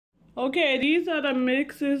Okay, these are the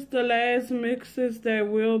mixes, the last mixes that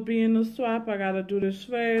will be in the swap. I gotta do this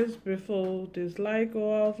fast before this light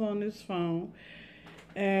go off on this phone.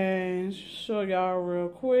 And show y'all real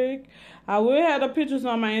quick. I will have the pictures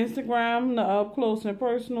on my Instagram, the up close and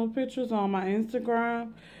personal pictures on my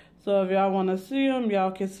Instagram. So if y'all want to see them,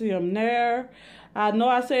 y'all can see them there. I know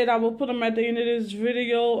I said I will put them at the end of this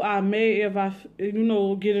video. I may, if I,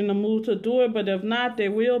 get in the mood to do it. But if not, they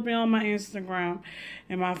will be on my Instagram.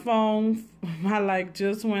 And my phone, my light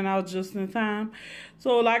just went out just in time.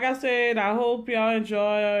 So like I said, I hope y'all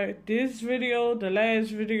enjoy this video, the last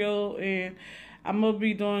video. And I'm going to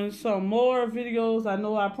be doing some more videos. I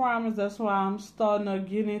know I promised. That's why I'm starting to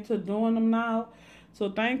get into doing them now.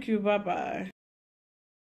 So thank you. Bye-bye.